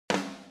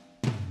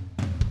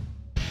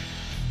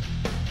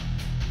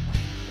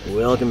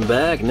Welcome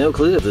back. No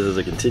clue if this is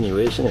a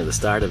continuation or the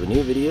start of a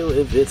new video.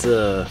 If it's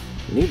a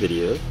new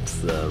video, it's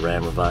the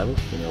Ram Revival.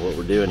 You know what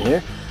we're doing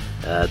here.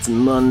 It's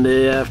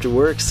Monday after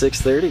work,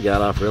 6:30.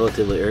 Got off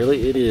relatively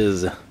early. It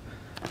is a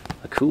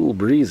cool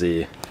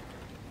breezy.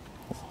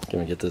 Can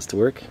we get this to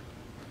work?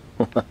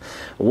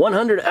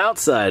 100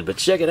 outside, but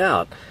check it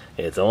out.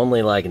 It's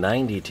only like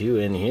 92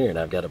 in here, and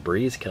I've got a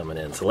breeze coming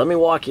in. So let me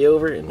walk you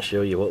over and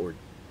show you what we're.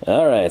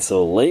 Alright,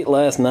 so late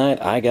last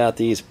night I got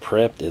these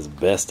prepped as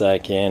best I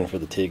can for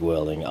the TIG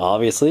welding.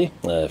 Obviously,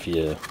 if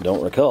you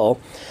don't recall,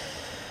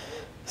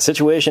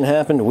 situation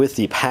happened with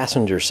the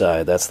passenger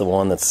side. That's the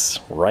one that's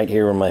right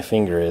here where my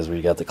finger is, where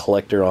you got the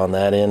collector on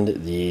that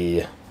end.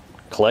 The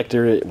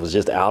collector, it was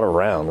just out of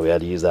round. We had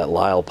to use that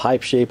Lyle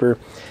pipe shaper.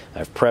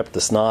 I've prepped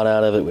the snot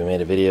out of it. We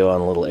made a video on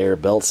a little air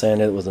belt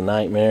sander. It was a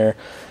nightmare.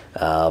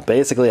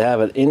 Basically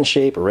have it in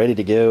shape, ready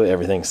to go.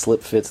 Everything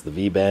slip fits. The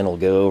V-band will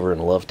go over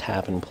and love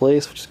tap in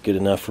place, which is good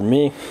enough for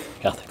me.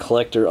 Got the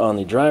collector on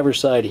the driver's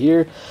side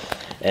here,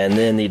 and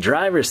then the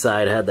driver's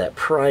side had that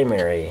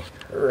primary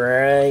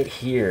right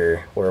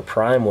here where a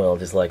prime weld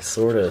just like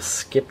sort of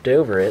skipped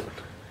over it,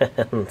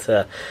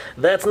 and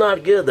that's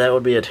not good. That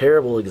would be a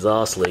terrible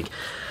exhaust leak.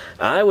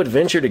 I would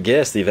venture to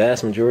guess the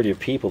vast majority of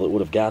people that would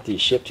have got these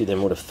shipped to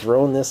them would have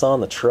thrown this on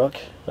the truck.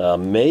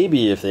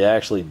 Maybe if they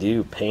actually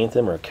do paint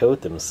them or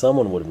coat them,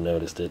 someone would have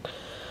noticed it.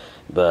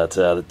 But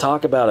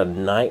talk about a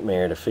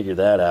nightmare to figure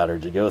that out, or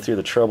to go through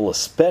the trouble,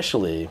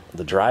 especially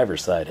the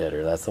driver's side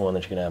header. That's the one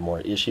that you're going to have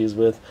more issues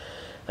with.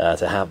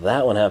 To have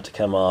that one have to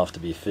come off to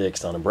be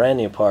fixed on a brand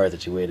new part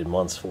that you waited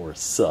months for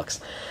sucks.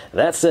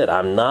 That said,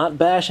 I'm not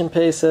bashing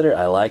PaceSetter.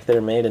 I like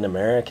they're made in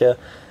America.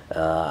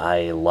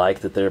 I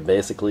like that they're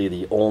basically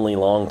the only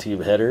long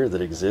tube header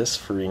that exists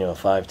for, you know, a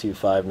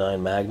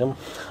 5259 Magnum.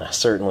 I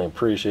certainly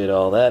appreciate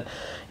all that.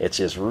 It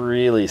just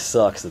really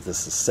sucks that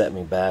this has set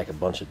me back a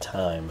bunch of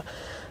time.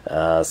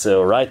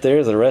 So right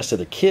there's the rest of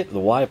the kit, the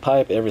Y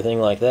pipe,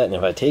 everything like that. And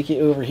if I take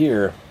you over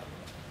here,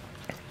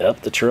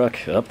 up the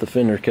truck, up the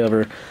fender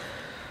cover,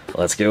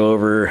 let's go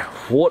over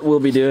what we'll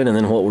be doing and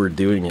then what we're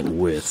doing it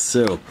with.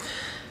 So,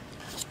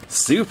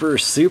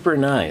 super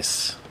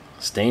nice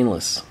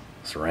stainless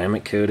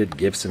ceramic coated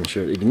Gibson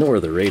Shorty.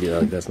 Ignore the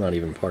radio, that's not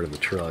even part of the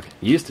truck.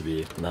 Used to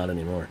be, not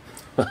anymore.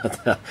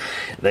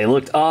 They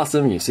looked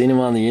awesome. You've seen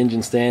them on the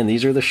engine stand.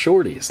 These are the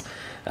Shorties.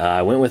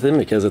 I went with them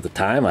because at the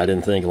time I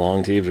didn't think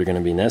long tubes were going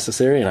to be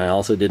necessary, and I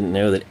also didn't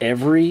know that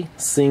every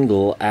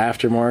single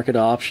aftermarket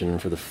option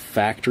for the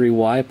factory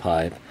Y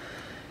pipe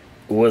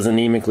was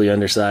anemically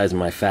undersized, and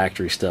my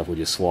factory stuff would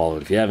just swallow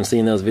it. If you haven't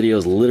seen those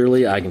videos,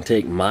 literally I can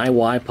take my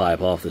Y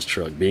pipe off this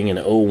truck, being an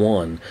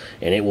 01,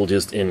 and it will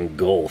just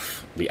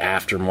engulf the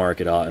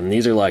aftermarket. And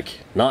these are like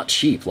not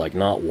cheap, like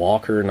not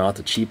Walker, not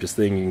the cheapest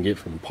thing you can get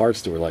from a parts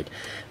store, like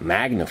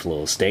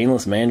MagnaFlow,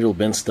 stainless mandrel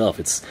bent stuff.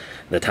 It's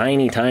the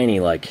tiny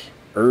like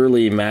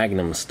early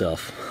Magnum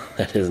stuff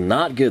that is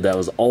not good. That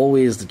was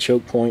always the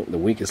choke point, the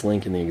weakest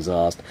link in the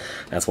exhaust.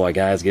 That's why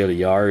guys go to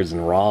yards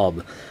and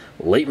rob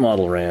late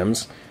model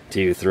Rams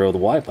to throw the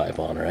Y pipe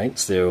on, right?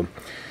 So,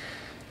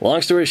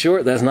 long story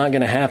short, that's not going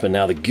to happen.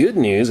 Now, the good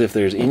news, if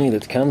there's any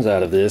that comes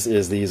out of this,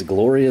 is these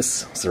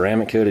glorious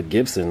ceramic-coated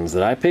Gibsons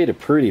that I paid a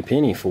pretty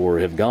penny for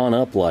have gone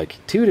up like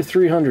 $200 to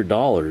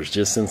 $300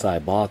 just since I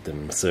bought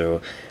them.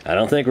 So, I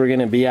don't think we're going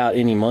to be out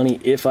any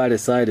money. If I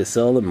decide to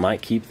sell them,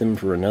 might keep them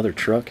for another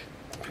truck.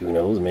 Who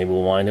knows? Maybe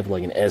we'll wind up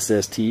like an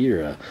SST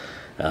or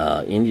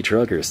a Indy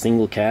truck or a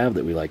single cab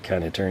that we like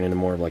kind of turn into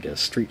more of like a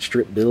street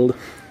strip build.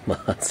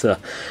 But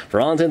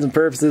for all intents and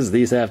purposes,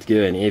 these have to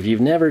go in. If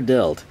you've never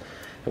dealt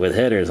with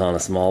headers on a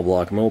small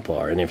block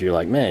Mopar, and if you're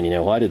like, man, you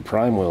know, why did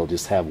Prime Weld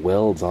just have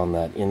welds on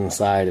that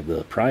inside of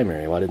the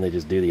primary? Why didn't they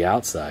just do the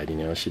outside? You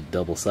know, it should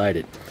double-side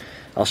it.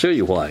 I'll show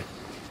you why.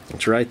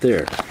 It's right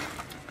there.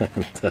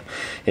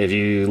 If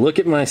you look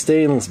at my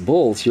stainless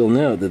bolts, you'll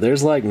note that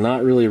there's like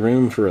not really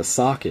room for a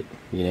socket.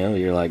 You know,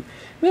 you're like,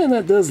 man,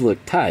 that does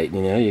look tight.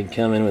 You know, you can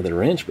come in with a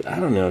wrench, but I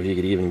don't know if you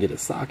could even get a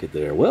socket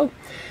there. Well,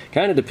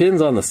 kind of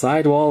depends on the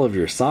sidewall of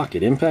your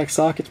socket. Impact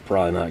socket's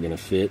probably not going to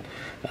fit.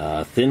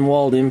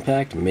 Thin-walled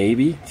impact,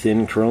 maybe.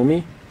 Thin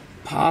chromy,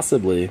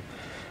 possibly.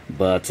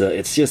 But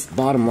it's just,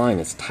 bottom line,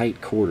 it's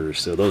tight quarters.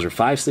 So those are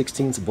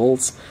 5/16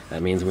 bolts.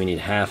 That means we need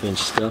half-inch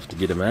stuff to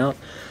get them out.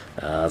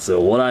 So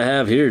what I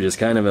have here, just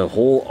kind of a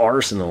whole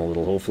arsenal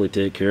that'll hopefully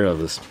take care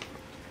of us.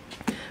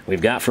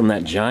 We've got from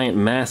that giant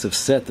massive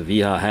set, the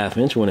Wiha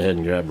half-inch. Went ahead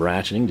and grabbed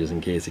ratcheting just in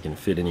case it can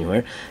fit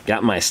anywhere.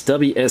 Got my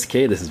Stubby SK.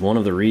 This is one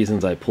of the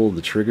reasons I pulled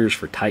the triggers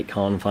for tight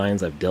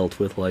confines I've dealt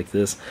with like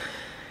this.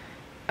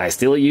 I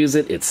still use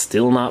it. It's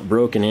still not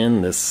broken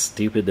in. This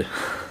stupid...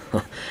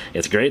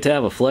 It's great to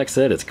have a flex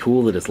set. It's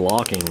cool that it's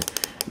locking.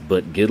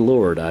 But good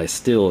lord, I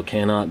still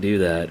cannot do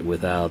that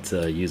without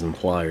using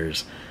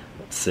pliers.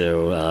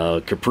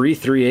 So Capri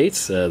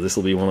 3/8, this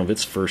will be one of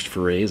its first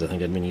forays. I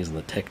think I'd been using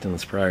the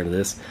Tektons prior to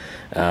this.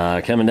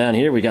 Coming down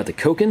here, we got the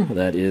Koken.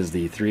 That is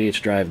the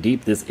 3/8 drive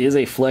deep. This is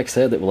a flex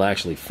head that will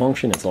actually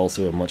function. It's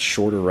also a much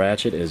shorter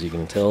ratchet, as you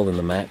can tell, than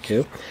the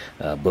Matco.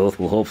 Both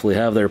will hopefully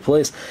have their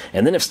place.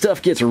 And then if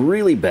stuff gets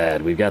really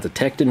bad, we've got the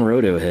Tekton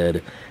Roto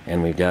head,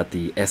 and we've got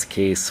the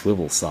SK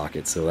Swivel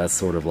socket. So that's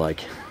sort of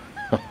like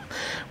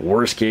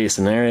worst case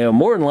scenario.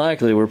 More than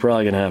likely, we're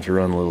probably going to have to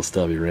run a little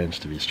stubby wrench,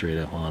 to be straight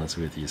up honest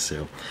with you.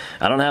 So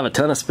I don't have a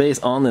ton of space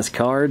on this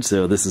card,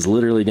 so this is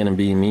literally going to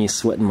be me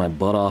sweating my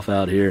butt off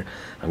out here.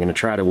 I'm going to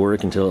try to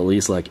work until at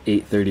least like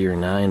 8:30 or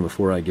 9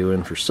 before I go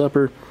in for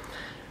supper.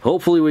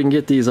 Hopefully we can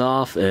get these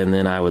off, and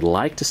then I would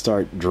like to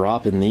start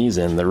dropping these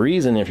in. The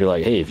reason, if you're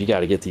like, hey, if you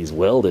got to get these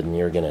welded and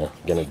you're gonna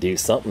do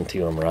something to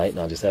them, right, and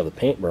I'll just have the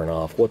paint burn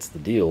off, what's the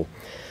deal?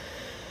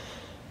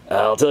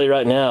 I'll tell you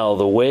right now,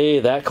 the way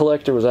that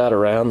collector was out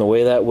around, the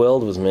way that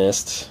weld was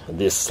missed,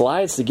 this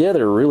slides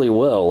together really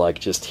well. Like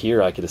just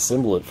here, I could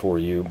assemble it for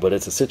you, but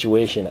it's a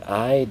situation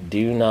I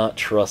do not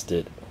trust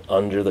it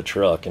under the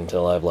truck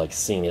until I've like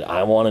seen it.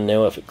 I want to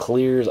know if it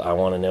clears. I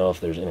want to know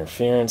if there's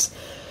interference.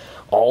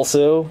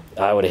 Also,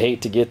 I would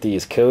hate to get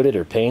these coated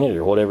or painted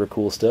or whatever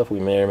cool stuff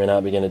we may or may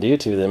not be going to do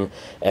to them,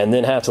 and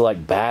then have to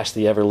like bash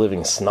the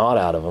ever-living snot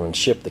out of them and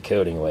ship the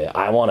coating away.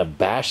 I want to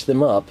bash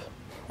them up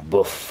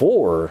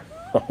before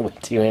we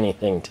do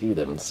anything to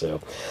them.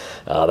 So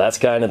that's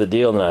kind of the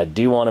deal. And I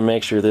do want to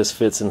make sure this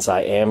fits, since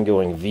I am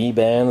going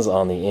V-bands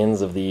on the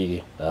ends of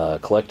the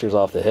collectors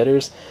off the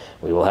headers.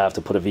 We will have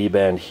to put a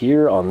V-band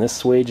here on this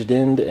swaged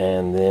end,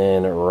 and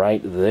then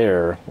right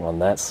there on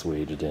that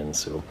swaged end.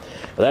 So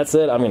with that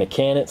said, I'm going to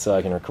can it so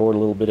I can record a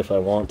little bit if I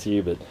want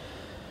to, but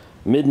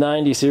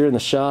mid-90s here in the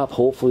shop.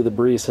 Hopefully the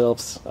breeze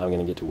helps. I'm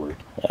going to get to work.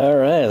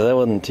 Alright, that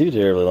wasn't too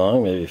terribly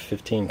long, maybe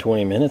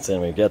 15-20 minutes,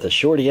 and we've got the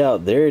Shorty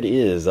out. There it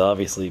is,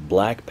 obviously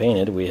black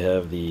painted. We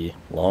have the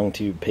long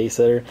tube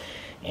PaceSetter,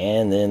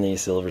 and then the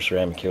silver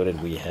ceramic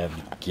coated we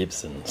have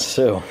Gibson.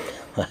 So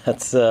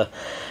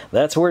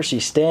that's where she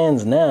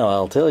stands now.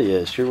 I'll tell you,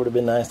 it sure would have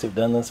been nice to have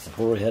done this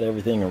before we had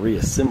everything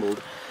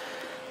reassembled.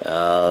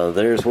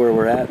 There's where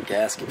we're at.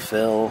 Gasket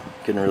fell.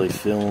 Couldn't really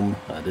film.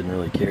 I didn't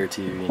really care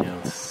to, you know,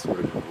 it's sort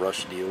of a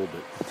rush deal,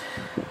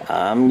 but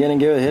I'm gonna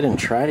go ahead and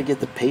try to get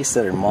the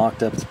PaceSetter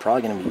mocked up. It's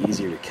probably gonna be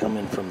easier to come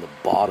in from the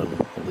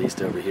bottom, at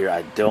least over here.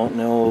 I don't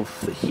know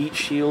if the heat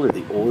shield or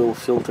the oil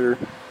filter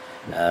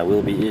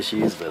will be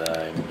issues, but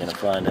I'm gonna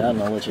find out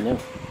and I'll let you know.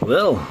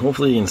 Well,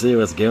 hopefully you can see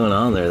what's going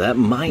on there. That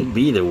might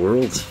be the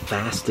world's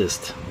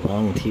fastest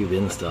long tube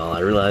install. I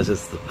realize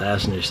it's the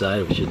passenger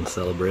side, we shouldn't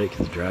celebrate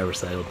because the driver's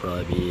side will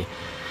probably be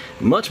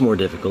much more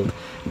difficult,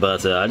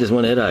 but I just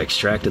went ahead, I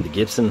extracted the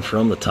Gibson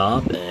from the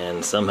top,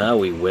 and somehow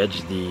we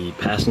wedged the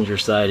passenger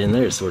side in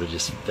there. It sort of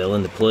just fell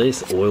into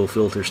place. Oil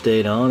filter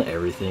stayed on,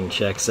 everything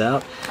checks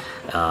out.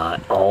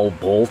 All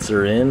bolts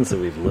are in, so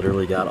we've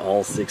literally got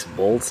all 6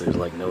 bolts. There's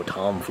like no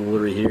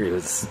tomfoolery here. It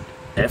was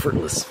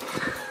effortless.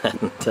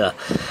 And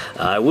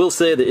I will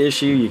say the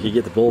issue, you could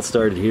get the bolt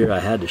started here. I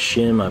had to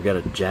shim. I've got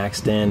a jack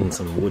stand and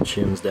some wood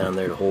shims down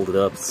there to hold it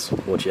up. It's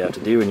what you have to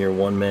do in your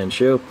one-man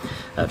show.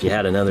 If you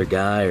had another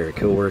guy or a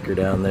coworker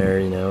down there,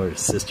 you know, or a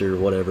sister or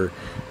whatever,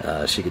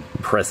 she could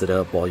press it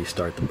up while you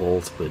start the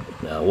bolts. But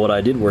what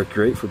I did worked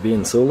great for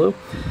being solo,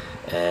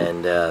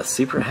 and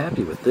super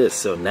happy with this.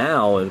 So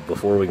now,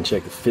 before we can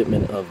check the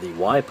fitment of the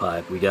Y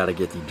pipe, we got to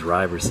get the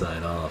driver's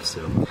side off.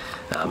 So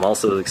I'm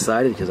also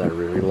excited because I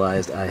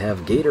realized I have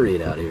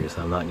Gatorade out here,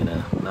 so I'm not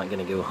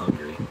gonna go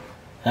hungry.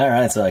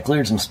 Alright, so I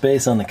cleared some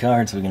space on the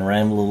card so we can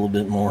ramble a little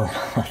bit more.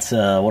 But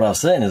what I was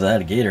saying is I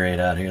had a Gatorade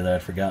out here that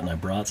I'd forgotten I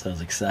brought, so I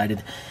was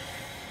excited.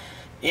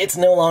 It's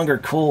no longer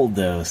cold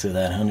though, so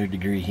that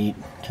 100-degree heat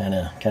kind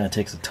of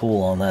takes a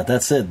toll on that.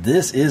 That said,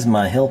 this is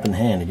my helping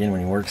hand. Again,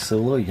 when you work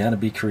solo, you got to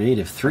be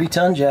creative.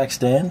 3-ton jack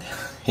stand.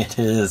 It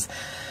is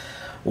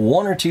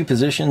 1 or 2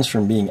 positions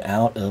from being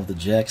out of the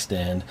jack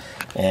stand,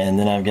 and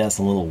then I've got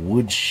some little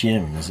wood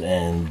shims,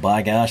 and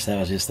by gosh, that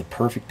was just the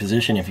perfect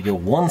position. If you go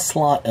 1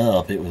 slot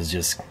up, it was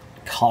just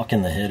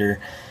cocking the header.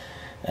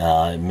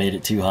 It made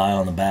it too high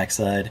on the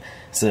backside,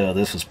 so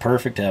this was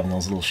perfect having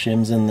those little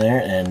shims in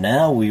there. And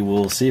now we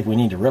will see if we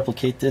need to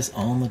replicate this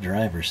on the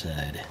driver's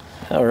side.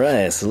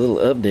 Alright, so a little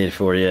update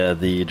for you.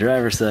 The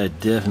driver's side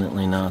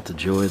definitely not the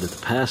joy that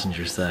the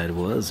passenger side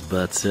was,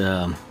 but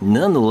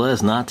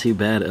nonetheless not too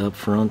bad up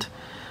front.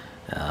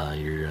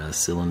 Your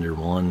cylinder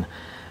 1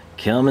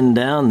 coming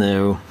down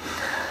though,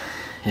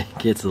 it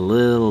gets a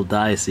little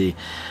dicey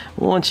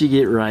once you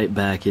get right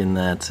back in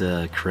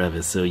that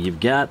crevice. So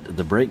you've got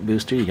the brake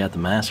booster, you got the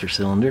master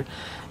cylinder,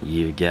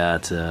 you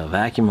got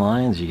vacuum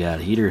lines, you got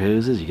heater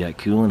hoses, you got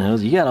coolant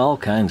hose, you got all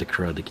kinds of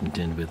crud to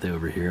contend with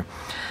over here.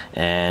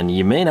 And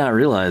you may not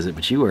realize it,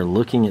 but you are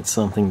looking at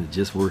something that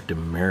just worked a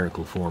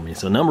miracle for me.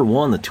 So number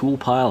 1, the tool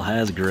pile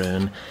has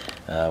grown.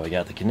 We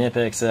got the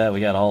Knipex out,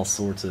 we got all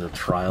sorts of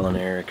trial and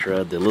error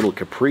crud. The little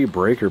Capri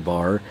breaker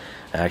bar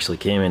actually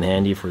came in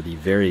handy for the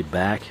very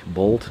back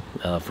bolt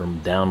from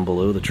down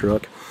below the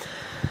truck.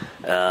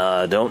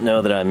 Don't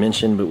know that I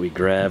mentioned, but we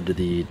grabbed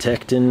the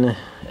Tekton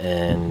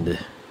and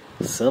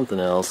something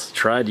else.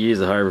 Tried to use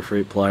the Harbor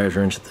Freight pliers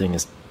wrench. The thing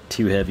is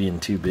too heavy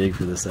and too big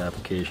for this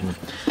application.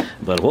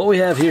 But what we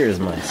have here is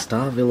my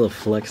Stubby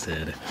flex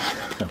head.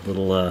 A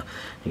little,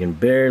 you can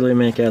barely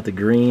make out the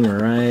green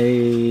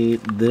right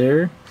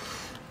there.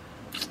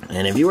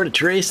 And if you were to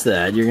trace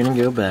that, you're going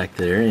to go back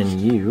there, and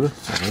you,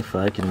 if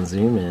I can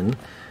zoom in,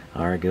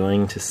 are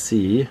going to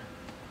see,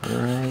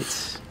 right,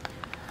 let's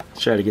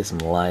try to get some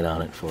light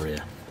on it for you.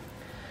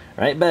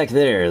 Right back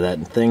there,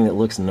 that thing that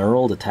looks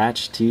knurled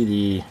attached to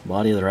the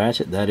body of the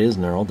ratchet, that is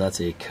knurled. That's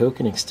a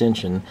Koken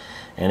extension.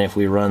 And if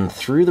we run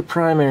through the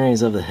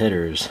primaries of the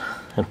headers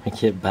and we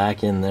get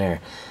back in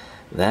there,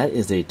 that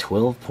is a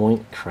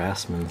 12-point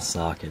Craftsman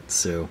socket.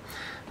 So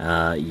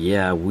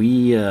yeah,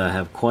 we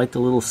have quite the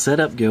little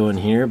setup going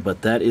here,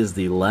 but that is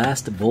the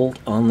last bolt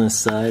on this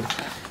side.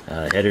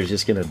 Header's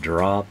just going to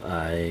drop.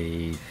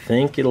 I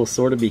think it'll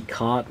sort of be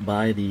caught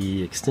by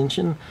the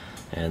extension,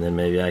 and then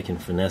maybe I can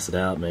finesse it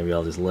out. Maybe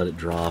I'll just let it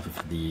drop.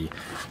 If the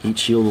heat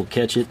shield will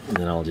catch it, and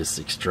then I'll just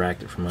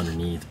extract it from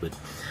underneath. But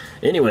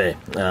anyway,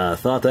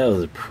 thought that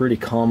was a pretty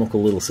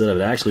comical little setup.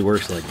 It actually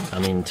works, like, I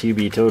mean, to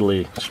be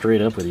totally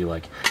straight up with you,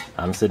 like,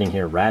 I'm sitting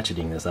here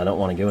ratcheting this. I don't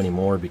want to go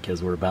anymore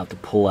because we're about to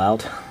pull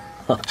out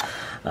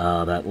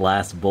that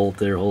last bolt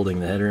there holding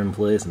the header in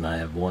place, and I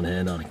have one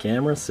hand on a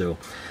camera, so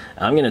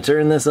I'm going to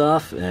turn this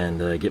off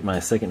and get my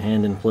second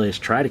hand in place,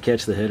 try to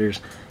catch the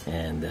headers,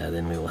 and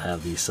then we will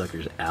have these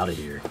suckers out of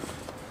here.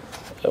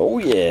 Oh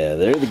yeah,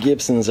 there the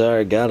Gibsons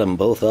are. Got them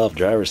both off.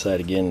 Driver's side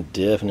again,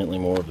 definitely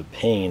more of a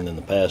pain than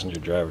the passenger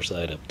driver's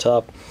side up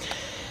top.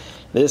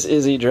 This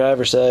is the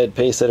driver's side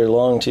PaceSetter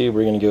Long Tube.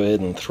 We're going to go ahead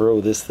and throw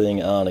this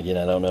thing on. Again,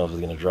 I don't know if it's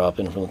going to drop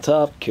in from the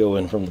top, go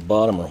in from the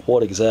bottom, or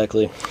what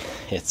exactly.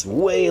 It's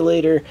way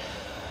later.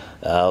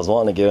 I was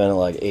wanting to go in at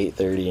like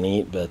 8:30 and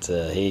eat, but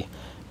hey,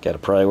 got to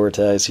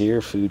prioritize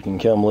here. Food can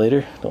come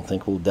later. Don't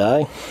think we'll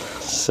die.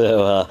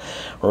 So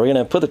we're going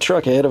to put the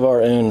truck ahead of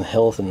our own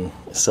health and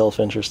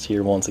self-interest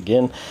here once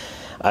again.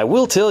 I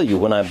will tell you,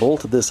 when I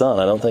bolted this on,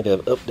 I don't think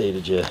I've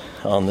updated you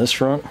on this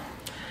front.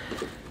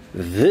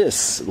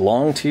 This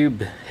long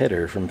tube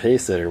header from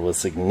PaceSetter was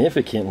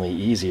significantly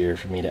easier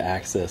for me to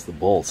access the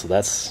bolt, so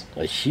that's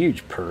a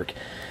huge perk.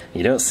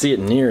 You don't see it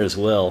near as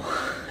well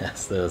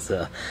as those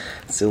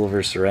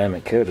silver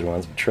ceramic coated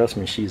ones, but trust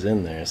me, she's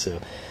in there. So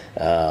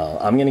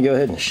I'm going to go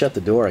ahead and shut the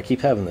door. I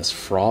keep having this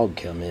frog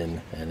come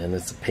in, and then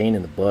it's a pain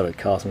in the butt. It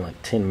costs me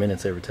like 10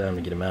 minutes every time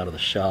to get him out of the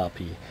shop.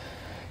 He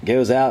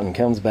goes out and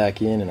comes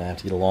back in, and I have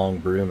to get a long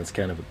broom. It's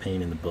kind of a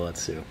pain in the butt.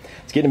 So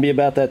it's getting to be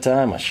about that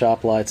time. My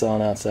shop light's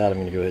on outside. I'm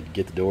going to go ahead and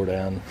get the door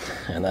down,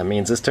 and that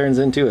means this turns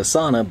into a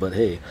sauna, but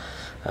hey,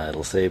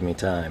 it'll save me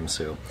time.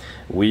 So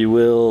we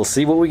will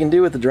see what we can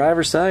do with the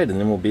driver's side, and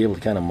then we'll be able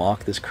to kind of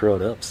mock this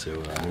crud up. So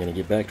I'm going to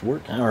get back to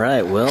work. All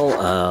right,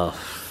 well,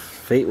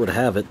 fate would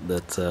have it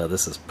that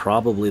this is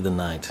probably the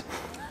night.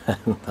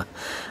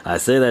 I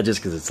say that just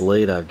because it's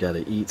late. I've got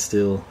to eat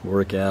still,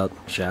 work out,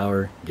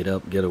 shower, get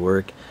up, go to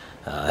work.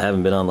 I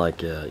haven't been on like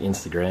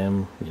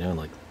Instagram, you know, in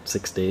like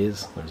 6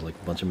 days. There's like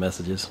a bunch of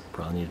messages.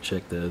 Probably need to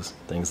check those,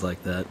 things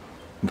like that.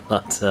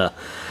 But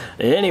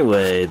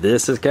anyway,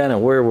 this is kind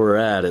of where we're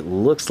at. It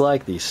looks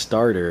like the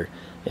starter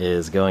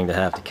is going to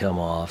have to come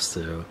off,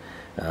 so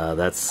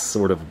that's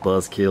sort of a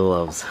buzzkill.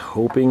 I was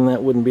hoping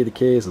that wouldn't be the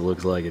case. It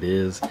looks like it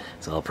is.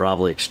 So I'll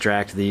probably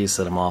extract these,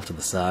 set them off to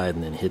the side,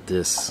 and then hit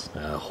this.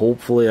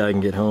 Hopefully I can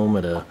get home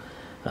at a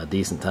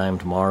decent time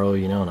tomorrow,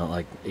 you know, not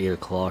like 8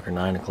 o'clock or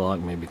 9 o'clock,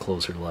 maybe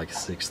closer to like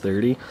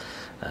 6:30.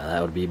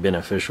 That would be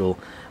beneficial.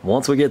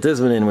 Once we get this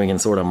one in, we can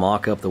sort of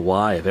mock up the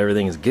Y. If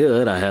everything is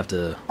good, I have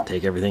to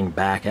take everything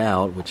back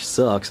out, which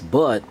sucks,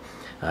 but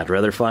I'd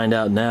rather find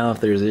out now if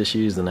there's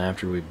issues than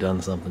after we've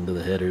done something to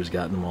the headers,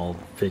 gotten them all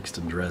fixed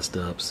and dressed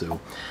up.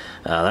 So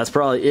that's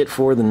probably it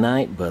for the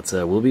night, but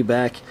we'll be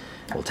back.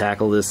 We'll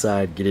tackle this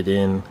side, get it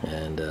in,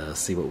 and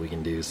see what we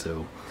can do.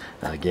 So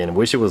again, I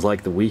wish it was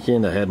like the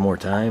weekend. I had more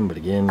time, but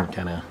again,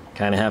 kind of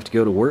have to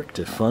go to work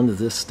to fund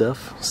this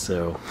stuff.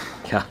 So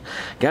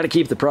got to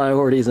keep the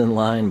priorities in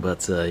line.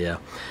 But yeah,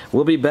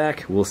 we'll be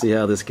back. We'll see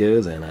how this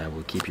goes, and I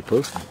will keep you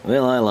posted.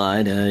 Well, I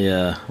lied.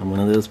 I'm one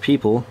of those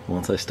people.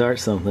 Once I start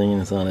something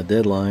and it's on a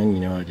deadline,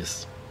 you know,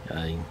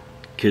 I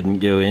couldn't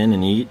go in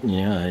and eat. You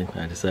know,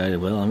 I decided,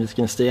 well, I'm just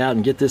gonna stay out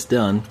and get this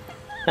done.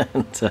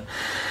 And,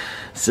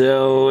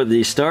 so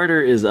the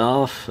starter is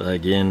off.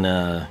 Again,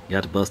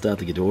 got to bust out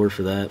the door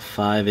for that.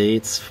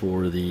 5/8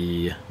 for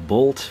the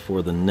bolt,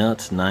 for the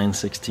nut,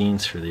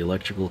 9/16 for the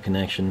electrical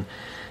connection.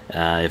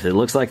 If it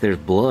looks like there's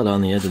blood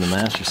on the edge of the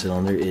master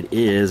cylinder, it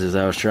is. As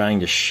I was trying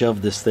to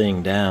shove this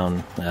thing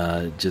down,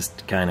 it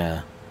just kind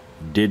of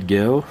did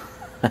go.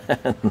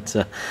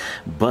 And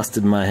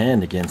busted my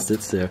hand against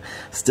it, so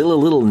still a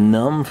little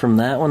numb from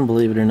that one,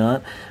 believe it or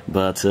not,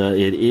 but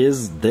it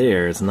is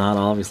there. It's not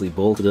obviously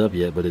bolted up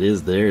yet, but it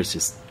is there. It's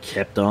just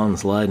kept on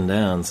sliding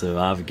down. So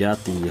I've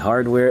got the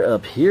hardware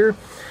up here.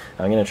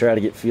 I'm going to try to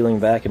get feeling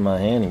back in my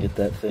hand and get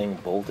that thing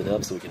bolted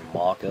up so we can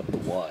mock up the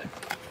Y.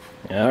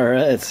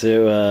 Alright,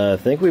 so I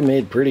think we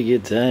made pretty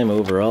good time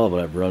overall,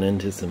 but I've run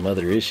into some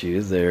other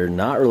issues. They're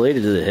not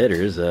related to the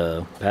headers.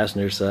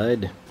 Passenger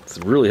side, it's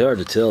really hard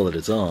to tell that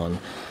it's on,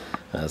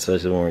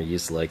 especially when we're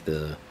used to like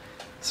the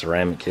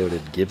ceramic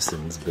coated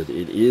Gibsons, but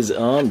it is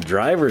on.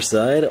 Driver's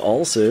side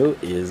also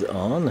is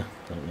on. I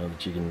don't know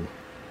that you can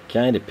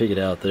kind of pick it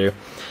out there.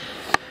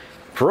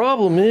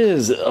 Problem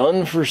is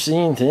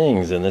unforeseen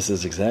things, and this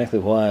is exactly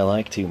why I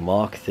like to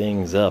mock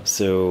things up.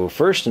 So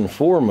first and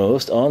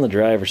foremost, on the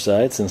driver's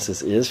side, since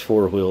this is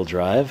four-wheel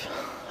drive,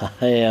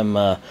 I am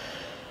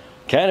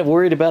kind of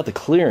worried about the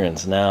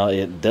clearance. Now,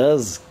 it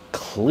does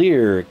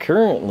clear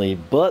currently,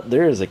 but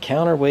there is a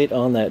counterweight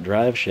on that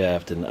drive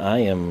shaft, and I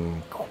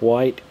am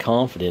quite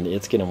confident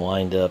it's going to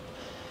wind up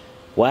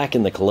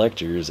whacking the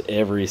collectors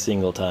every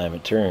single time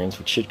it turns,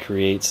 which should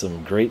create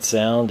some great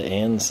sound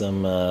and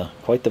some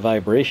quite the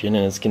vibration.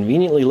 And it's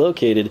conveniently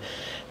located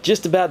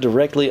just about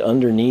directly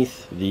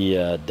underneath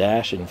the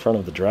dash in front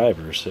of the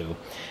driver, so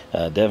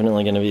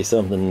definitely going to be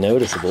something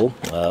noticeable.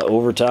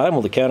 Over time,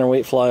 will the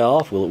counterweight fly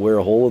off? Will it wear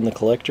a hole in the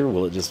collector?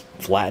 Will it just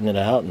flatten it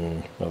out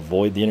and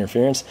avoid the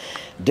interference?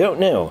 Don't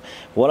know.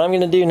 What I'm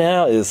going to do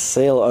now is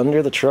sail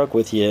under the truck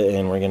with you,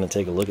 and we're going to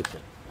take a look at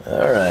it.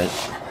 Alright.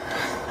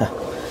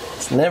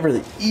 It's never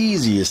the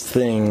easiest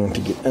thing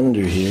to get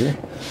under here.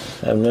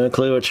 I have no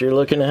clue what you're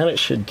looking at. It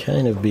should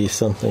kind of be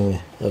something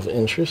of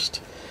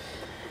interest.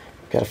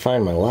 Gotta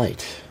find my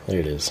light. There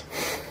it is.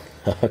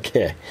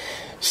 Okay,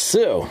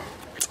 so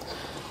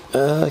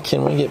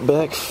can we get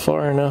back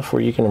far enough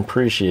where you can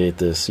appreciate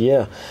this?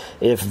 Yeah,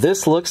 if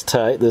this looks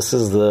tight, this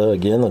is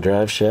again the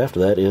drive shaft.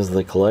 That is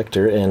the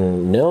collector,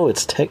 and no,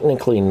 it's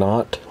technically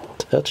not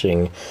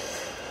touching.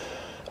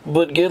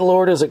 But good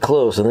lord, is it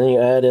close. And then you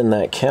add in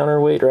that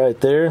counterweight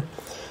right there.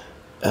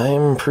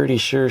 I'm pretty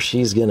sure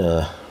she's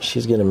gonna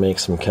make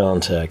some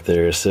contact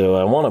there. So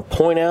I want to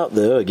point out,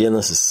 though, again,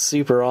 this is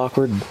super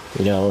awkward.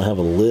 You know, I don't have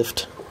a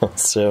lift,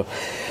 so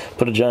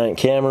put a giant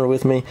camera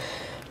with me.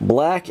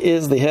 Black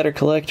is the header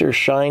collector,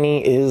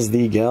 shiny is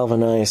the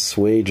galvanized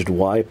swaged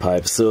Y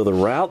pipe. So the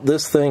route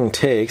this thing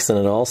takes, and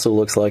it also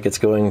looks like it's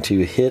going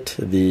to hit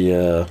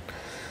the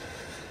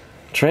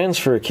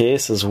transfer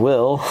case as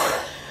well,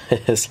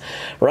 is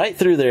right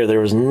through there. There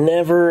was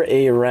never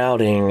a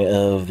routing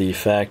of the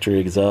factory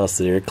exhaust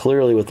there.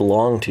 Clearly with the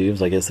long tubes,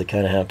 I guess they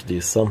kind of have to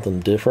do something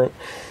different.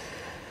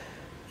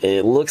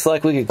 It looks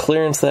like we could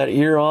clearance that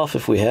ear off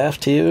if we have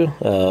to.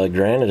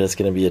 Granted, it's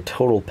going to be a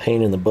total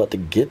pain in the butt to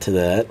get to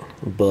that,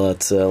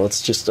 but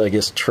let's just, I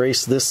guess,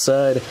 trace this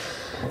side.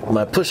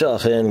 My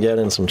push-off hand got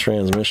in some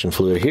transmission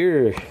fluid.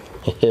 Here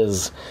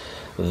is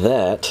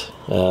that.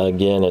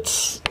 Again,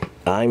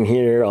 I'm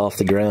here off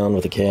the ground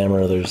with the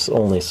camera. There's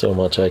only so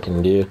much I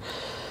can do.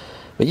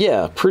 But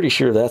yeah, pretty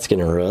sure that's going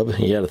to rub.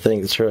 You got to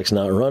think the truck's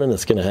not running.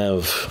 It's going to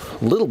have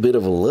a little bit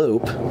of a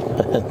lope.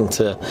 And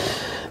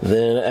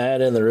then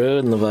add in the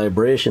road and the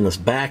vibration. This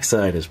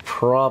backside is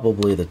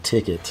probably the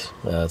ticket.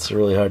 It's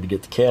really hard to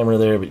get the camera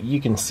there, but you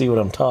can see what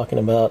I'm talking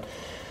about.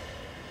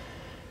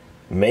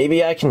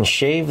 Maybe I can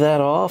shave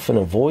that off and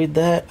avoid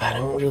that. I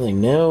don't really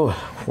know.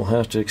 We'll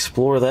have to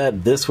explore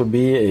that. This would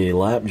be a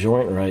lap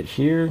joint right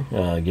here.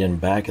 Again,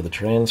 back of the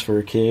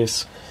transfer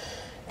case.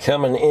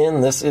 Coming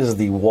in, this is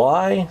the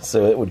Y,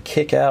 so it would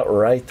kick out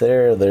right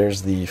there.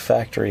 There's the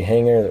factory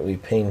hanger that we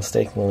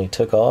painstakingly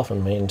took off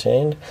and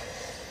maintained.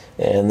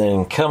 And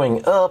then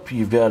coming up,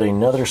 you've got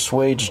another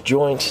swage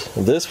joint.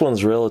 This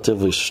one's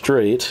relatively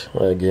straight.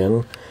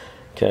 Again,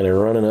 kind of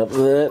running up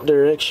that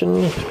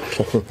direction.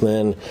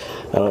 Then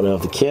I don't know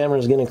if the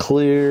camera's going to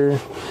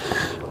clear.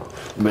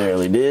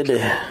 Barely did.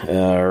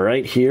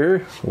 Right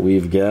here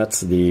we've got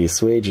the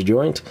swage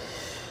joint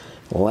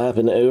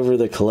lapping over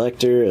the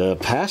collector.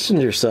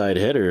 Passenger side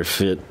header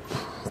fit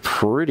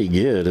pretty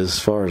good as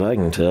far as I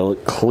can tell.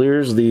 It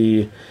clears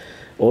the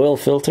oil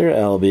filter,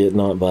 albeit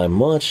not by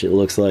much. It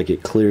looks like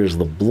it clears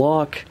the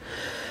block.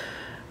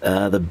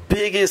 The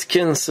biggest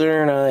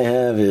concern I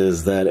have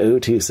is that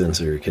O2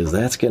 sensor, because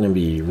that's going to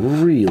be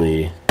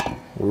really,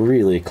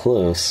 really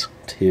close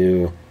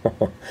to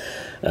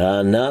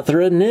not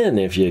threading in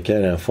if you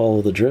kind of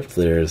follow the drift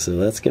there. So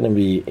that's going to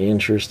be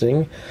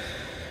interesting.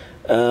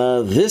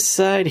 This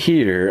side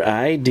here,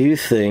 I do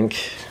think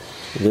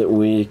that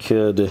we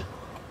could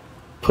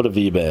put a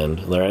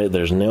V-band. Right?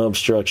 There's no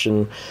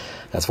obstruction.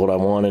 That's what I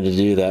wanted to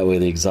do. That way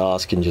the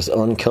exhaust can just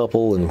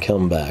uncouple and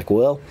come back.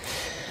 Well,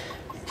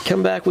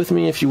 come back with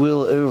me, if you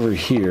will, over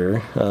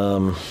here.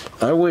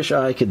 I wish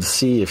I could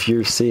see if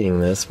you're seeing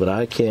this, but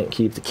I can't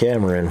keep the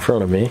camera in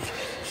front of me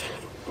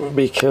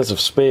because of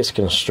space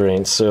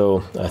constraints.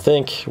 So I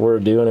think we're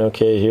doing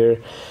okay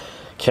here.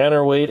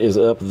 Counterweight is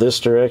up this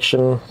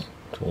direction.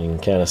 You can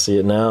kind of see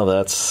it now.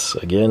 That's,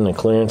 again, a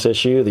clearance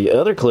issue. The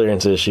other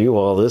clearance issue,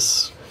 while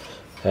this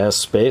has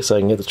space, I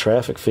can get the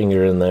traffic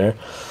finger in there.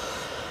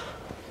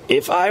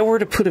 If I were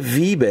to put a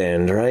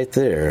V-band right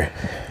there,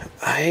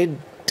 I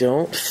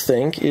don't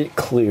think it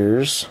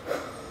clears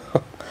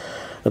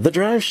the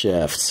drive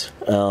shafts.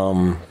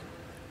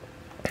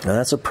 Now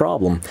that's a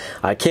problem.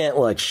 I can't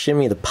like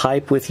shimmy the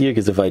pipe with you,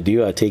 because if I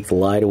do, I take the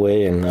light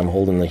away and I'm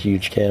holding the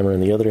huge camera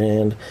in the other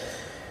hand.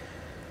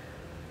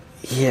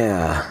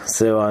 Yeah,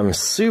 so I'm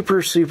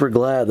super, super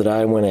glad that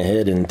I went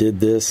ahead and did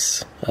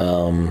this.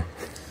 I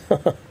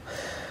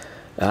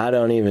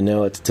don't even know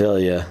what to tell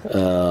you.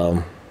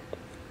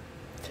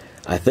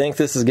 I think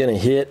this is going to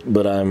hit,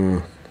 but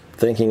I'm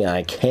thinking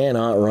I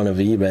cannot run a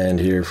V-band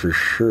here for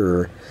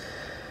sure.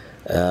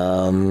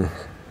 Yeah,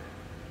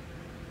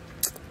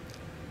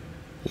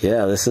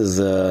 this is,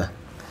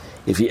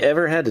 if you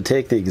ever had to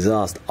take the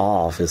exhaust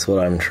off, is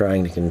what I'm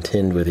trying to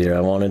contend with here.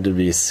 I want it to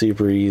be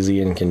super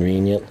easy and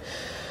convenient.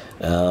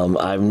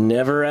 I've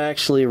never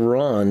actually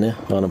run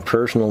on a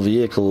personal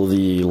vehicle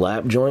the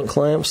lap joint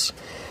clamps.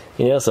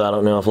 You know, so I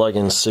don't know if like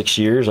in 6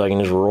 years I can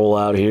just roll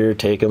out here,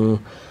 take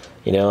them,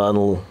 you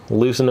know,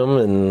 loosen them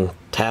and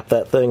tap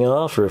that thing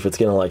off, or if it's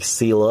going to like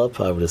seal up.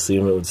 I would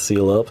assume it would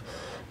seal up,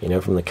 you know,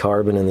 from the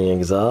carbon in the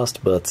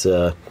exhaust. But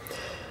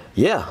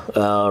yeah,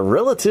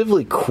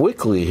 relatively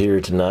quickly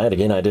here tonight.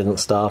 Again, I didn't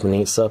stop and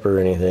eat supper or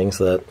anything,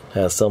 so that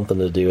has something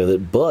to do with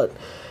it. But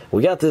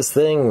we got this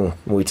thing,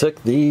 we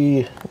took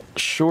the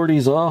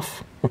shorties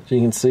off, which you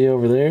can see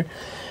over there.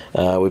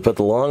 We put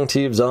the long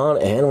tubes on,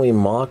 and we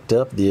mocked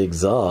up the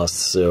exhaust.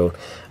 So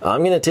I'm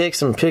going to take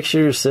some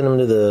pictures, send them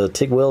to the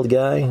TIG Weld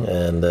guy,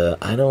 and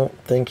I don't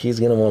think he's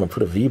going to want to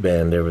put a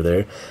V-band over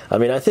there. I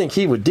mean, I think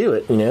he would do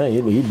it, you know,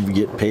 he'd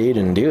get paid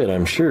and do it,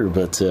 I'm sure,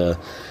 but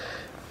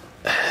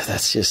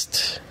that's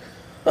just...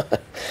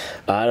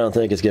 I don't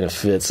think it's going to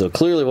fit. So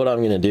clearly what I'm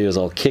going to do is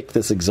I'll kick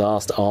this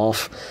exhaust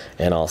off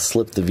and I'll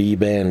slip the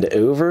V-band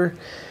over.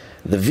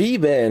 The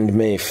V-band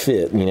may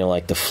fit, you know,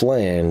 like the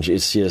flange.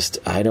 It's just,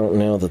 I don't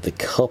know that the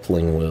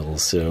coupling will.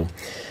 So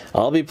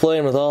I'll be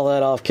playing with all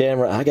that off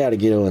camera. I got to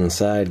get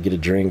inside, get a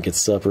drink, get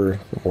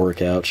supper,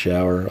 work out,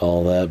 shower,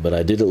 all that. But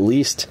I did at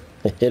least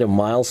hit a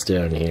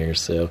milestone here.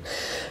 So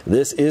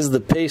this is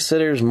the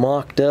PaceSetter's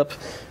mocked up.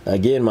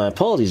 Again, my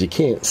apologies, you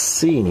can't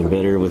see any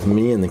better with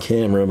me and the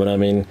camera, but I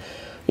mean,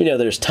 you know,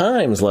 there's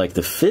times like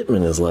the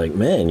fitment is like,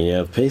 man, you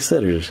have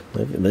PaceSetters,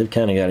 they've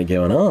kind of got it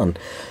going on.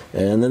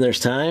 And then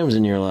there's times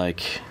and you're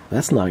like,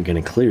 that's not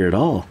going to clear at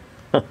all.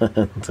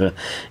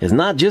 It's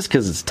not just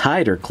because it's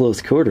tight or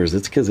close quarters,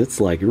 it's because it's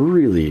like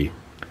really,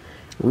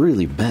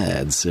 really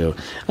bad. So,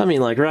 I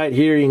mean, like right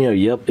here, you know,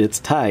 yep, it's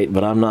tight,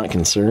 but I'm not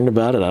concerned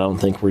about it. I don't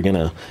think we're going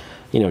to,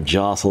 you know,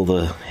 jostle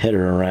the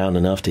header around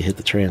enough to hit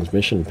the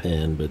transmission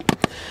pan.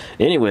 But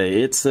anyway,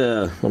 it's,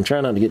 I'm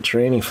trying not to get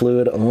tranny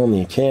fluid on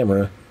the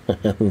camera.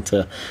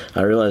 And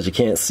I realize you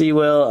can't see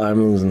well.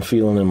 I'm losing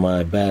feeling in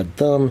my bad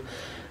thumb.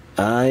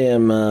 I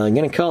am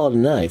going to call it a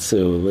night.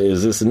 So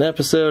is this an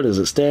episode? Is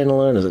it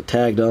standalone? Is it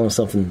tagged on with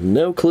something?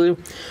 No clue.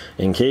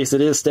 In case it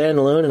is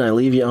standalone and I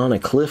leave you on a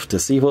cliff to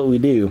see what we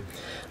do,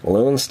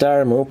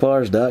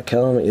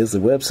 LoneStarMopars.com is the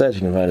website.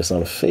 You can find us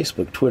on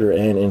Facebook, Twitter,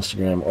 and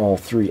Instagram, all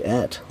three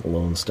at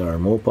Lone Star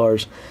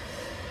Mopars.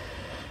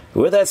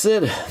 With that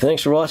said,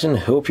 thanks for watching.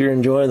 Hope you're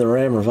enjoying the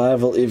Ram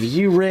Revival. If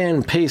you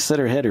ran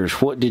PaceSetter headers,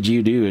 what did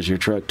you do? Is your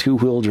truck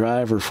two-wheel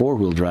drive or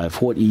four-wheel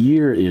drive? What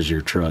year is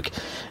your truck?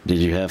 Did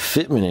you have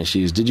fitment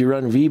issues? Did you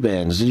run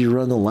V-bands? Did you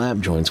run the lap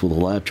joints? Will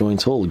the lap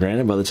joints hold?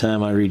 Granted, by the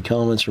time I read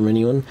comments from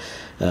anyone,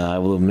 I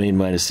will have made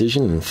my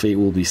decision and fate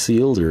will be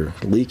sealed or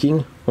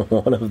leaking,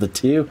 one of the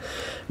two.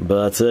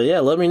 But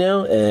yeah, let me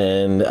know,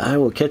 and I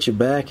will catch you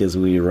back as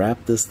we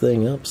wrap this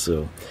thing up.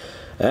 So,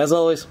 as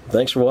always,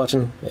 thanks for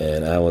watching,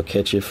 and I will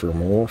catch you for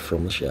more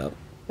from the shop.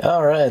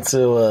 Alright,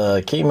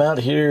 so came out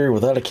here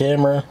without a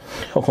camera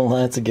a couple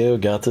nights ago,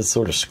 got this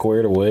sort of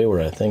squared away where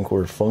I think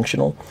we're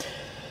functional.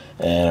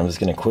 And I'm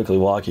just going to quickly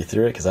walk you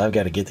through it because I've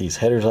got to get these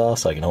headers off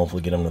so I can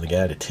hopefully get them to the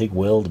guy to TIG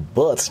weld.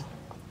 But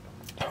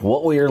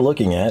what we are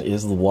looking at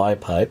is the Y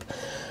pipe.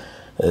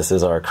 This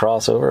is our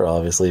crossover,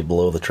 obviously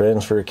below the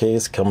transfer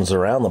case, comes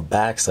around the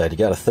backside. You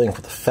got to think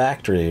with the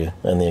factory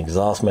and the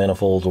exhaust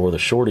manifolds or the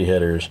Shorty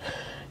headers,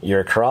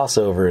 your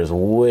crossover is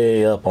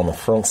way up on the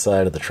front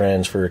side of the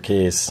transfer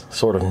case,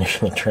 sort of near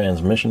the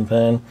transmission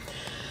pan.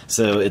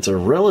 So it's a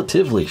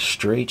relatively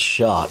straight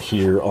shot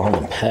here on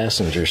the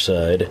passenger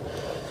side.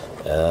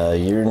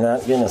 You're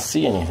not going to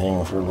see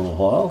anything for a little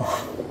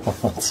while.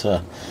 It's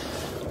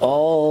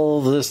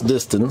all this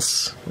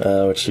distance,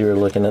 which you're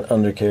looking at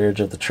undercarriage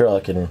of the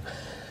truck, and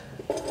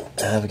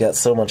I've got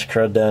so much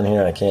crud down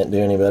here I can't do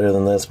any better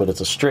than this, but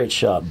it's a straight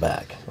shot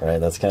back, right?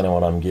 That's kind of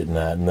what I'm getting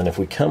at. And then if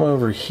we come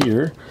over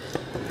here,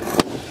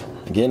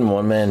 again,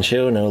 one-man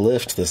show, no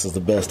lift, this is the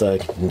best I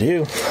can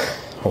do.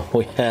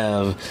 We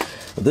have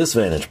this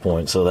vantage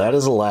point, so that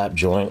is a lap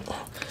joint.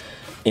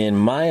 In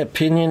my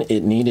opinion,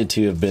 it needed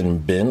to have been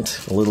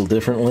bent a little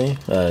differently.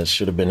 It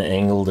should have been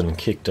angled and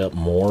kicked up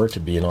more to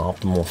be an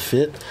optimal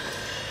fit.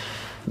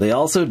 They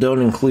also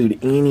don't include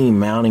any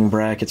mounting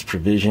brackets,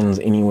 provisions,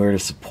 anywhere to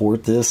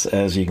support this.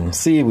 As you can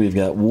see, we've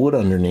got wood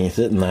underneath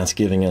it, and that's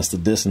giving us the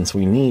distance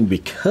we need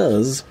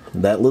because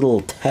that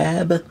little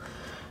tab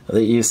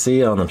that you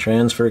see on the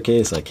transfer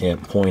case, I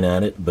can't point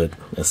at it, but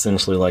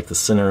essentially like the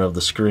center of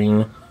the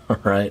screen,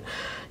 right?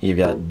 You've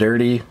got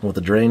dirty with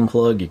the drain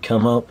plug, you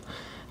come up,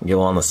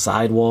 go on the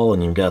sidewall,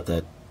 and you've got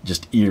that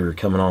just ear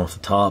coming off the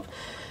top.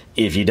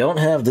 If you don't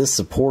have this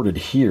supported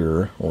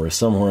here or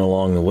somewhere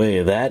along the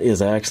way, that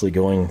is actually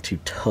going to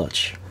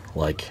touch,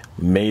 like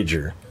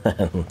major,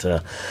 and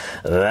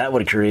that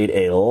would create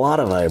a lot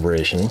of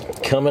vibration.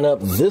 Coming up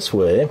this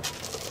way,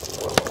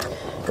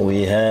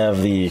 we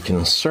have the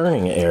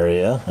concerning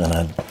area, and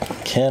I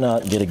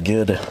cannot get a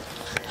good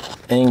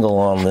angle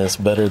on this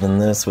better than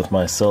this with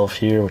myself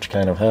here, which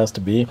kind of has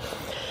to be.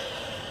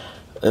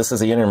 This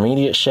is the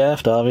intermediate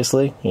shaft,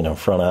 obviously, you know,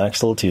 front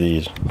axle to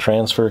the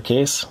transfer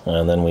case,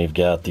 and then we've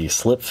got the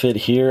slip fit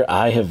here.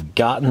 I have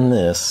gotten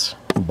this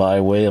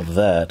by way of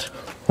that,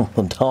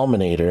 the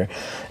Dominator,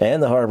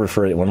 and the Harbor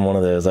Freight one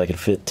of those I could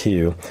fit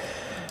too.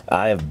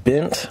 I have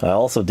bent, I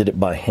also did it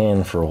by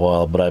hand for a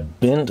while, but I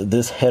bent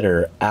this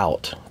header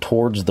out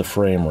towards the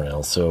frame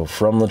rail, so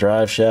from the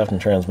drive shaft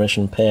and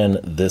transmission pan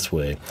this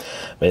way.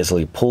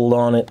 Basically pulled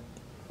on it,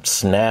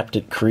 snapped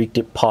it, creaked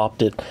it,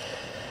 popped it,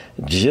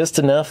 just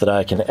enough that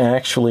I can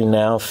actually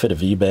now fit a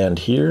V-band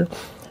here.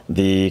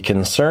 The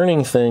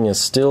concerning thing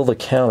is still the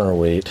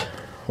counterweight,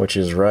 which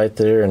is right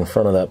there in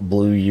front of that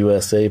blue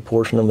USA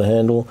portion of the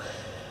handle.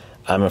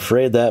 I'm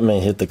afraid that may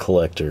hit the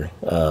collector.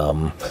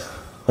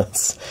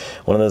 That's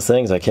one of those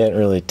things I can't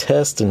really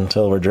test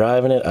until we're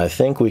driving it. I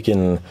think we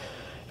can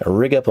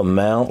rig up a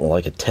mount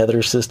like a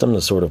tether system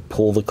to sort of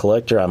pull the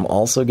collector. I'm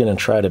also going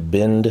to try to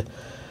bend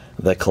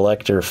the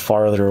collector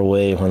farther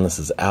away when this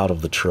is out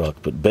of the truck.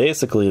 But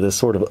basically, this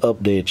sort of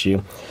updates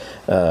you.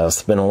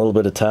 Spent a little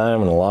bit of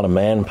time and a lot of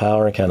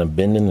manpower kind of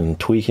bending and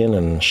tweaking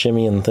and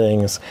shimmying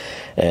things,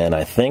 and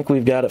I think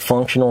we've got it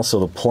functional. So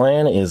the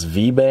plan is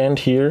V-band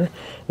here,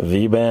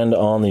 V-band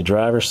on the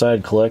driver's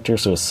side collector,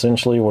 so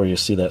essentially where you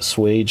see that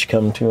swage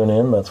come to an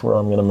end, that's where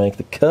I'm going to make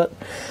the cut.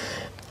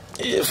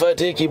 If I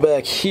take you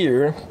back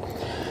here,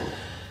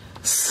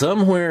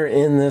 somewhere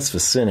in this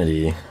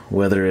vicinity,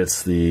 whether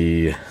it's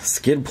the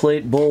skid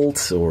plate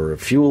bolt or a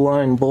fuel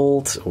line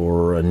bolt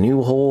or a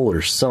new hole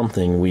or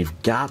something, we've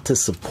got to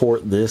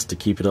support this to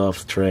keep it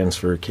off the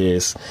transfer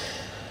case.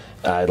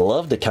 I'd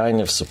love to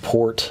kind of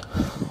support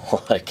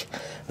like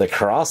the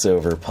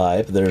crossover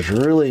pipe. There's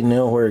really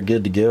nowhere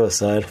good to go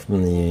aside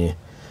from the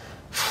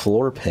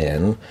floor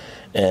pan.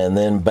 And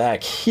then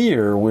back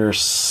here, we're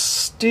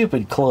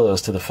stupid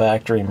close to the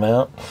factory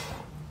mount.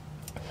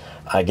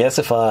 I guess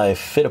if I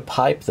fit a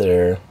pipe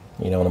there,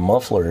 you know, in a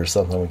muffler or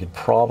something, we could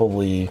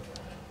probably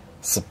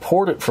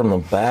support it from the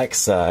back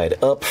side.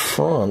 Up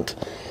front,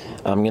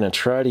 I'm going to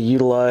try to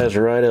utilize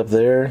right up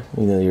there,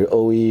 you know, your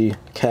OE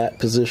cat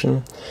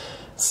position.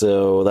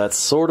 So that's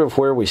sort of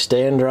where we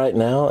stand right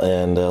now,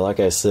 and like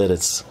I said,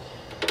 it's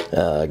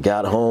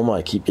got home.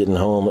 I keep getting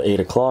home 8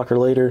 o'clock or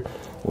later.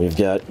 We've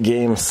got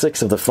game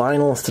 6 of the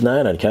finals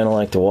tonight. I'd kind of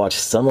like to watch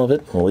some of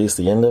it, at least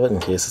the end of it, in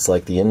case it's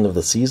like the end of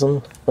the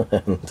season.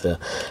 And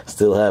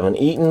still haven't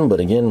eaten, but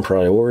again,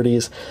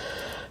 priorities.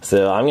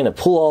 So I'm going to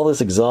pull all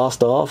this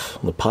exhaust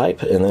off the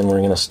pipe, and then we're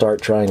going to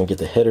start trying to get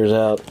the headers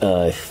out.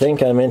 I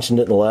think I mentioned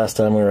it the last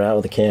time we were out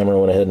with the camera.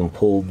 Went ahead and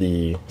pulled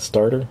the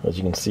starter, as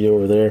you can see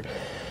over there.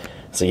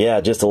 So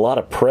yeah, just a lot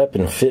of prep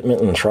and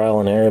fitment and trial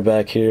and error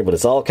back here, but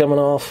it's all coming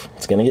off.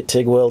 It's going to get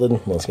TIG welded.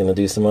 It's going to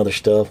do some other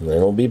stuff, and then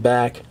we'll be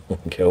back,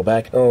 go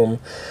back home,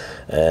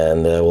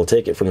 and we'll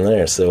take it from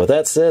there. So with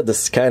that said,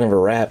 this is kind of a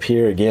wrap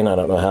here. Again, I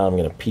don't know how I'm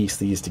going to piece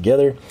these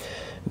together,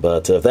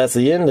 but if that's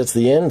the end, it's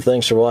the end.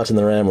 Thanks for watching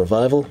the Ram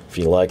Revival. If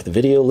you like the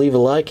video, leave a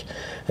like.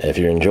 If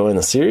you're enjoying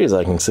the series,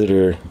 I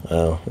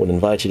would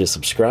invite you to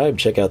subscribe.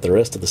 Check out the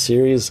rest of the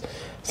series,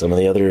 some of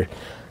the other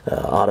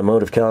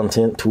automotive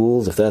content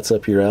tools, if that's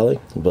up your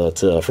alley. But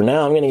for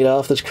now, I'm going to get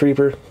off this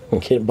creeper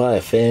and get by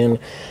a fan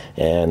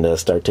and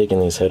start taking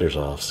these headers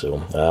off.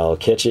 So I'll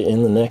catch you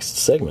in the next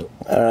segment.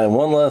 Alright,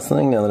 one last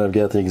thing now that I've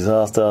got the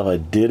exhaust off. I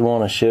did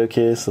want to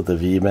showcase that the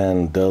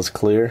V-band does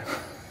clear.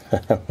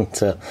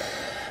 And,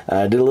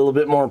 I did a little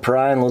bit more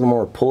prying, a little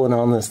more pulling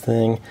on this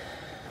thing.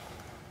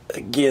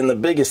 Again, the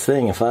biggest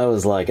thing, if I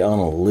was like on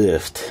a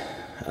lift,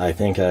 I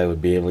think I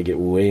would be able to get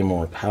way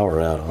more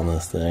power out on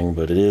this thing,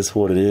 but it is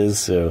what it is.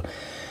 So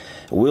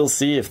we'll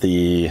see if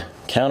the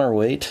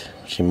counterweight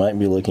she might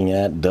be looking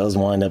at does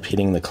wind up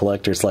hitting the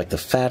collector. It's like the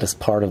fattest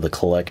part of the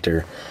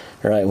collector,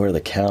 right where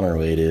the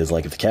counterweight is.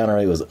 Like if the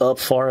counterweight was up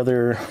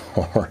farther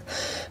or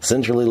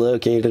centrally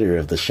located, or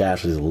if the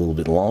shaft is a little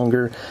bit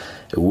longer,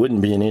 it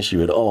wouldn't be an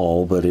issue at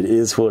all, but it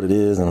is what it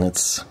is, and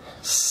it's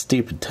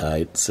stupid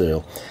tight.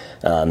 So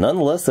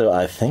nonetheless, though,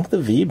 I think the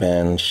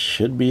V-band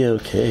should be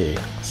okay.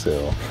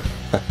 So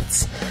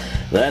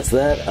that's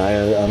that.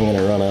 I'm going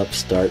to run up,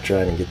 start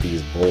trying to get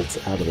these bolts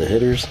out of the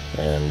headers,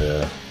 and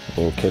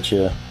we'll catch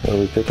you where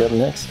we pick up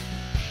next.